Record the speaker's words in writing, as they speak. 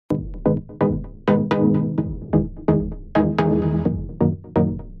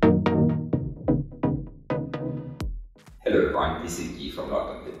everyone, this is Guy from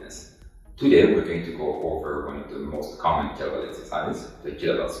Lockdown Fitness. Today we're going to go over one of the most common kettlebell exercises, the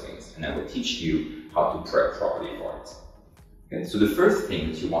kettlebell swings, and I will teach you how to prep properly for it. Okay, so the first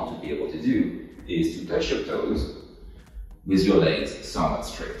thing that you want to be able to do is to touch your toes with your legs somewhat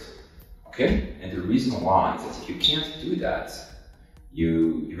straight. Okay? And the reason why is that if you can't do that,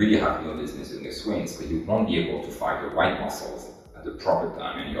 you really have no business doing the swings, because you won't be able to fire the right muscles at the proper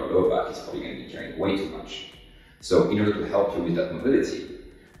time, and your lower back is probably going to be carrying way too much. So in order to help you with that mobility,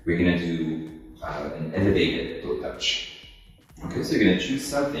 we're going to do an elevated toe touch. Okay, so you're going to choose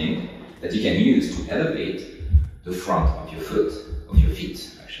something that you can use to elevate the front of your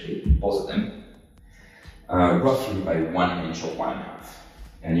feet, actually, both of them, roughly by 1 inch or 1.5.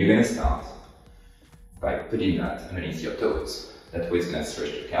 And you're going to start by putting that underneath your toes. That way it's going to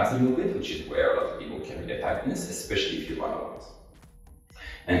stretch the calves a little bit, which is where a lot of people carry their tightness, especially if you run a lot.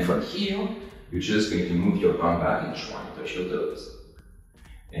 And from here, you're just going to move your bum back and try and touch your toes.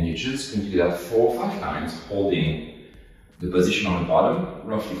 And you're just going to do that 4 or 5 times, holding the position on the bottom,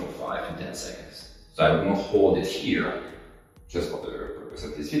 roughly for 5 to 10 seconds. So I won't hold it here, just for the purpose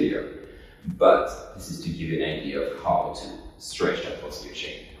of this video, but this is to give you an idea of how to stretch that posterior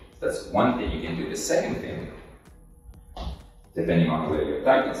chain. That's one thing you can do. The second thing, depending on where your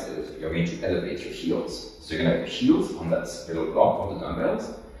tightness is, you're going to elevate your heels. So you're going to have your heels on that little block of the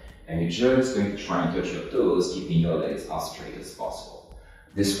dumbbells, and you're just going to try and touch your toes, keeping your legs as straight as possible.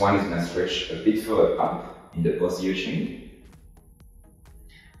 This one is going to stretch a bit further up in the posterior chain,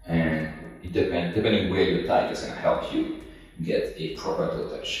 and depending where your tight is going to help you get a proper toe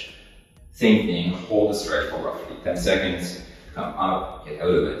touch. Same thing, hold the stretch for roughly 10 seconds, come up, get a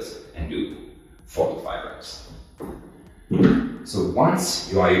little bit, and do 4 to 5 reps. So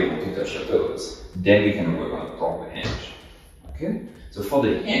once you are able to touch your toes, then we can work on a proper hinge. Okay? So for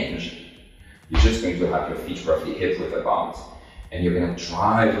the hinge, you're just going to have your feet roughly hip width apart, and you're going to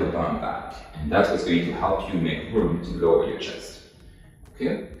drive your bum back, and that's what's going to help you make room to lower your chest.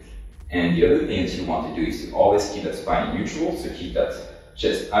 Okay? And the other thing that you want to do is to always keep that spine neutral, so keep that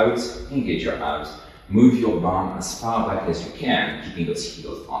chest out, engage your abs, move your bum as far back as you can, keeping those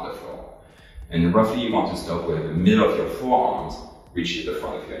heels on the floor. And roughly you want to stop where the middle of your forearms reaches the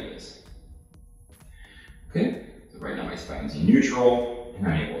front of your knees. Okay? So right now my spine is in neutral, and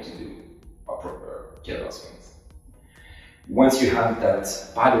I'm able to do a proper kettlebell swings. Once you have that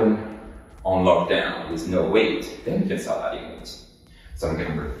pattern on lockdown with no weight, then you can start adding weight. So I'm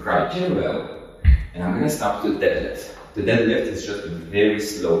going to grab a kettlebell, and I'm going to start with the deadlift. The deadlift is just a very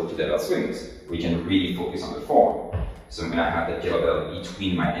slow kettlebell swings. We can really focus on the form. So I'm going to have the kettlebell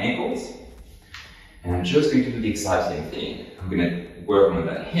between my ankles, and I'm just going to do the exact same thing. I'm going to work on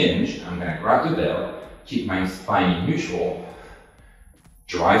that hinge. I'm going to grab the bell, keep my spine in neutral,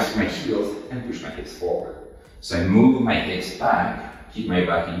 drive through my heels, and push my hips forward. So I move my hips back, keep my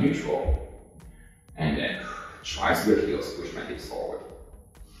back in neutral, and then drive through the heels, push my hips forward.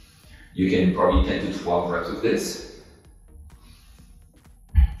 You can probably 10 to 12 reps of this,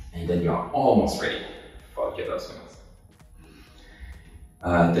 and then you're almost ready for kettlebell swings.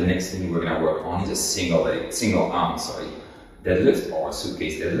 The next thing we're going to work on is a single arm deadlift, or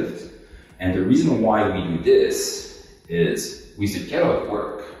suitcase deadlift. And the reason why we do this is with the kettlebell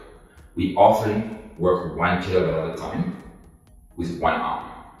work, we often work one kettlebell at a time with one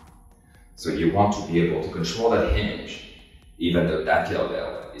arm. So you want to be able to control that hinge, even though that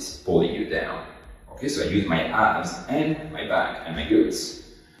kettlebell is pulling you down. Okay, so I use my abs and my back and my glutes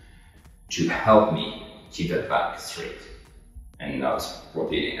to help me keep that back straight and not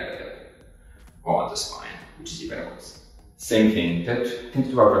rotating at the hip or at the spine, which is even worse. Same thing, 10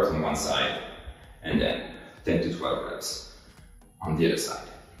 to 12 reps on one side, and then 10 to 12 reps on the other side.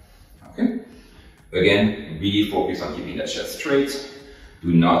 Okay? Again, really focus on keeping that chest straight.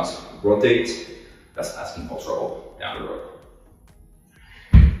 Do not rotate. That's asking for trouble down the road.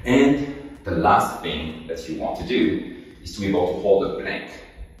 And the last thing that you want to do is to be able to hold a plank,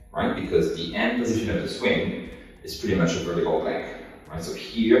 right? Because the end position of the swing is pretty much a vertical plank, right? So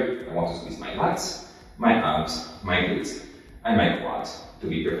here, I want to squeeze my lats, my abs, my glutes, and my quads to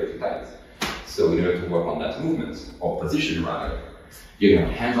be perfectly tight. So in order to work on that movement, or position rather, you're going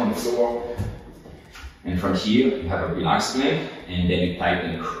to have hands on the floor, and from here, you have a relaxed plank, and then you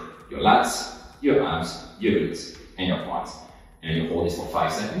tighten your lats, your abs, your glutes, and your quads. And you hold this for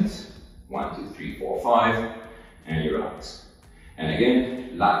 5 seconds. 1, 2, 3, 4, 5, and you relax. And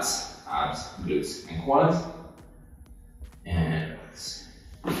again, lats, abs, glutes, and quads, and relax.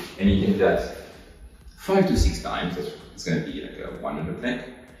 And you can do that 5 to 6 times. It's going to be like a 100 plank,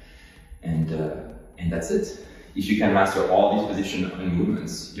 and that's it. If you can master all these positions and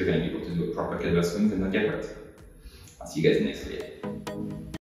movements, you're going to be able to do a proper kettlebell swings and not get hurt. I'll see you guys next video.